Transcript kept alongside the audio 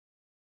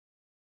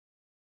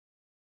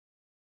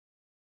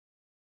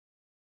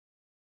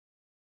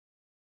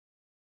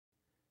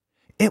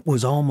It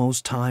was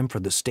almost time for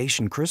the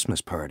station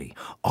Christmas party.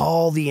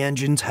 All the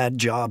engines had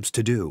jobs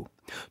to do.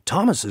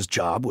 Thomas's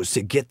job was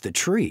to get the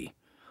tree.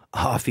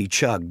 Off he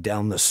chugged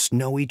down the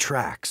snowy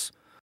tracks.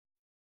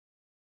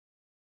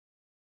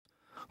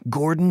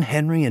 Gordon,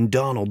 Henry, and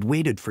Donald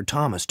waited for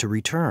Thomas to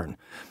return.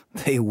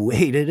 They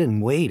waited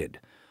and waited.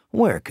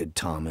 Where could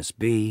Thomas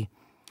be?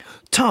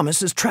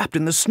 "Thomas is trapped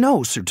in the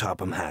snow," Sir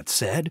Topham Hatt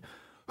said.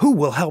 "Who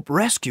will help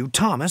rescue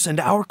Thomas and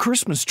our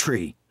Christmas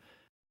tree?"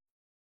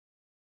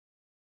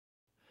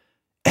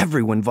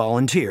 Everyone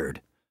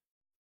volunteered.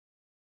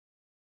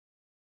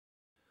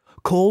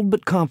 Cold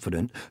but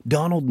confident,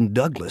 Donald and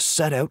Douglas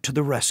set out to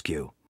the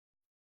rescue.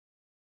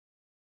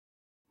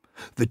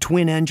 The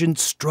twin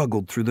engines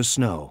struggled through the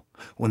snow.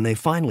 When they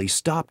finally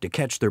stopped to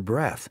catch their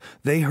breath,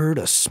 they heard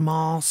a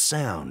small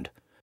sound.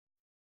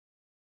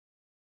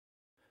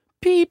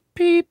 "Peep,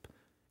 peep."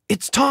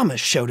 "It's Thomas,"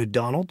 shouted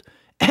Donald.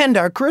 "And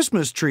our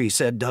Christmas tree,"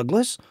 said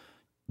Douglas.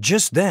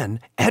 Just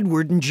then,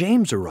 Edward and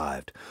James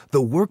arrived.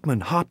 The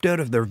workmen hopped out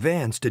of their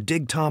vans to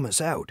dig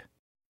Thomas out.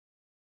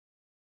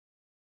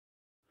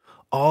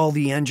 All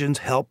the engines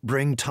helped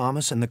bring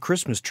Thomas and the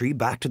Christmas tree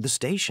back to the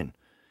station.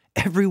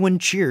 Everyone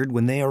cheered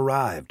when they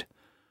arrived.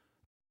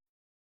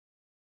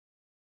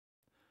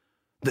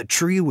 The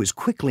tree was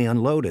quickly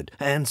unloaded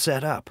and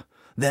set up.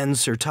 Then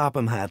Sir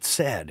Topham Hatt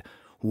said,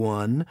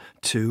 1,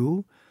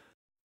 2,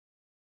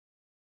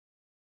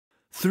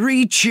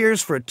 3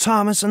 cheers for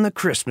Thomas and the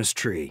Christmas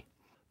tree.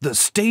 The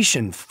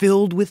station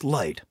filled with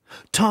light.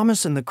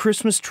 Thomas and the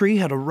Christmas tree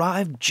had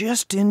arrived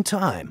just in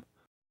time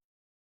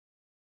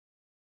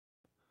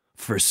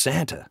for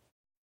Santa.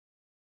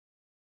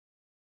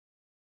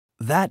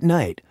 That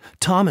night,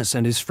 Thomas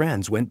and his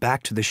friends went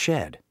back to the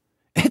shed.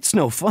 "It's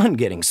no fun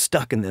getting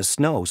stuck in this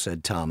snow,"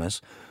 said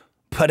Thomas,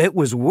 "but it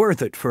was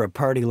worth it for a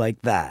party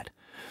like that.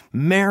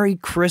 Merry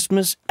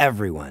Christmas,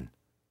 everyone."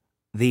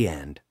 The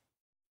end.